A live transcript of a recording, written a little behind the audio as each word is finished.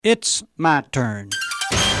It's my turn.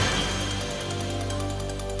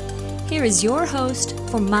 Here is your host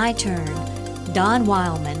for My Turn, Don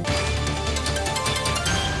Wildman.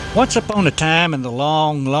 Once upon a time in the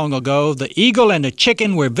long, long ago, the eagle and the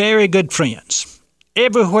chicken were very good friends.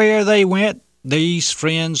 Everywhere they went, these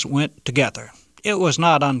friends went together. It was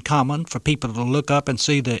not uncommon for people to look up and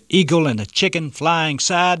see the eagle and the chicken flying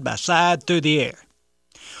side by side through the air.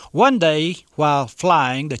 One day, while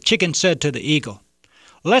flying, the chicken said to the eagle,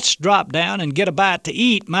 "Let's drop down and get a bite to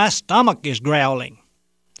eat. My stomach is growling."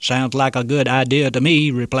 "Sounds like a good idea to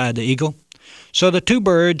me," replied the eagle. So the two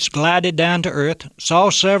birds glided down to earth,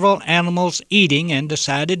 saw several animals eating, and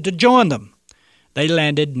decided to join them. They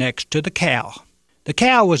landed next to the cow. The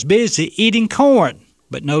cow was busy eating corn,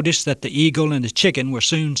 but noticed that the eagle and the chicken were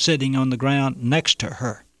soon sitting on the ground next to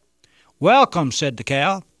her. "Welcome," said the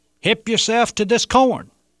cow. "Help yourself to this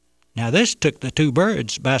corn." Now this took the two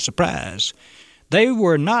birds by surprise. They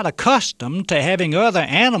were not accustomed to having other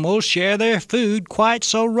animals share their food quite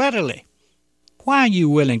so readily. "Why are you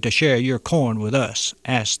willing to share your corn with us?"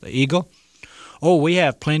 asked the eagle. "Oh, we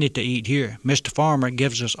have plenty to eat here. Mr. Farmer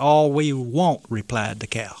gives us all we want," replied the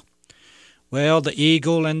cow. Well, the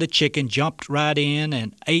eagle and the chicken jumped right in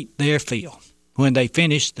and ate their fill. When they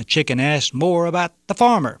finished, the chicken asked more about the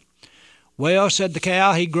farmer. "Well," said the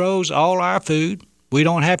cow, "he grows all our food. We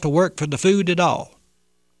don't have to work for the food at all."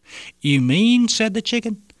 "You mean," said the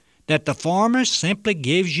chicken, "that the farmer simply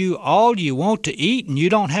gives you all you want to eat and you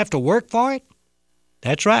don't have to work for it?"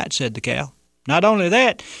 "That's right," said the cow. "Not only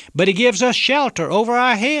that, but he gives us shelter over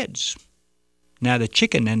our heads." Now the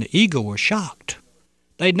chicken and the eagle were shocked.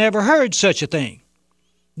 They'd never heard such a thing.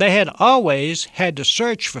 They had always had to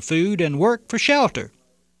search for food and work for shelter.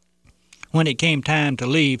 When it came time to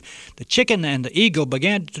leave, the chicken and the eagle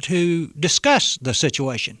began to discuss the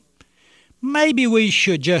situation. "Maybe we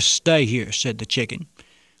should just stay here," said the chicken.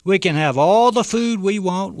 "We can have all the food we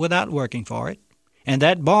want without working for it. And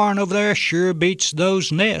that barn over there sure beats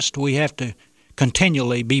those nests we have to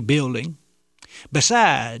continually be building.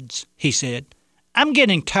 Besides," he said, "I'm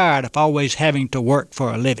getting tired of always having to work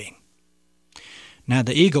for a living." Now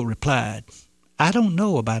the eagle replied, "I don't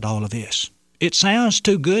know about all of this. It sounds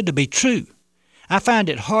too good to be true. I find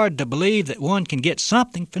it hard to believe that one can get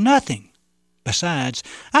something for nothing. Besides,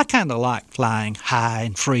 I kind of like flying high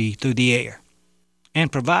and free through the air.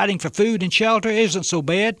 And providing for food and shelter isn't so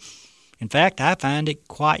bad. In fact, I find it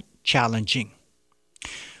quite challenging."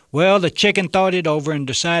 Well, the chicken thought it over and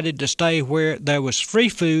decided to stay where there was free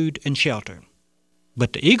food and shelter.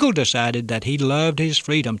 But the eagle decided that he loved his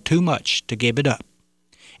freedom too much to give it up,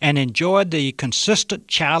 and enjoyed the consistent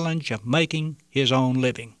challenge of making his own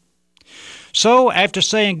living. So, after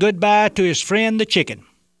saying goodbye to his friend the chicken,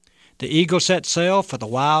 the eagle set sail for the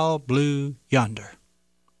wild blue yonder.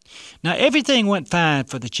 Now everything went fine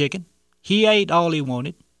for the chicken. He ate all he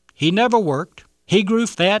wanted. He never worked. He grew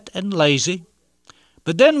fat and lazy.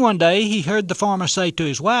 But then one day he heard the farmer say to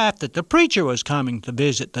his wife that the preacher was coming to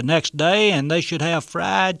visit the next day and they should have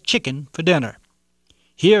fried chicken for dinner.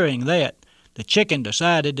 Hearing that, the chicken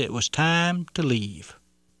decided it was time to leave.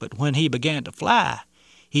 But when he began to fly,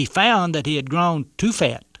 he found that he had grown too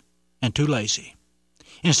fat and too lazy.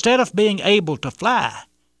 Instead of being able to fly,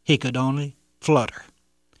 he could only flutter.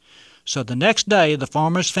 So the next day the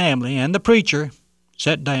farmer's family and the preacher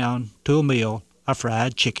sat down to a meal of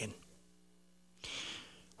fried chicken.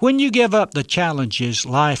 When you give up the challenges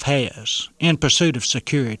life has in pursuit of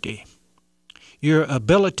security, your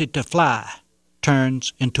ability to fly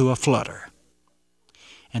turns into a flutter.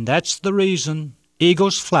 And that's the reason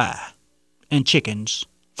eagles fly and chickens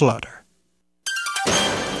flutter.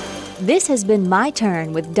 This has been My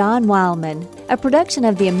Turn with Don Wildman, a production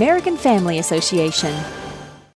of the American Family Association.